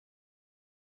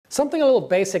Something a little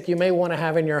basic you may want to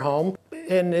have in your home,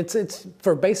 and it's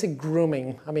for basic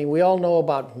grooming. I mean, we all know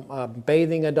about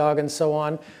bathing a dog and so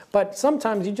on, but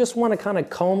sometimes you just want to kind of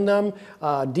comb them.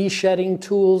 De-shedding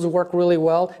tools work really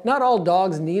well. Not all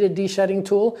dogs need a de-shedding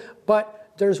tool, but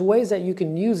there's ways that you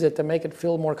can use it to make it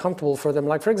feel more comfortable for them.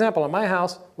 Like, for example, in my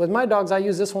house, with my dogs, I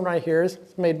use this one right here. It's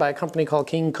made by a company called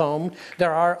King Comb.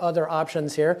 There are other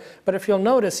options here, but if you'll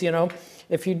notice, you know,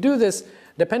 if you do this,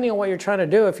 depending on what you're trying to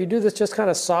do, if you do this just kind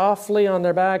of softly on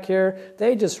their back here,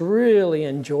 they just really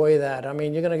enjoy that. I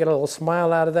mean, you're going to get a little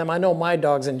smile out of them. I know my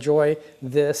dogs enjoy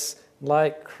this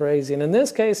like crazy. And in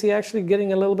this case, he's actually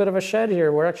getting a little bit of a shed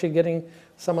here. We're actually getting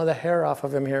some of the hair off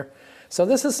of him here. So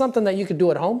this is something that you could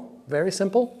do at home, very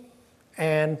simple,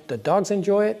 and the dogs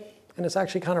enjoy it, and it's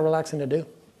actually kind of relaxing to do.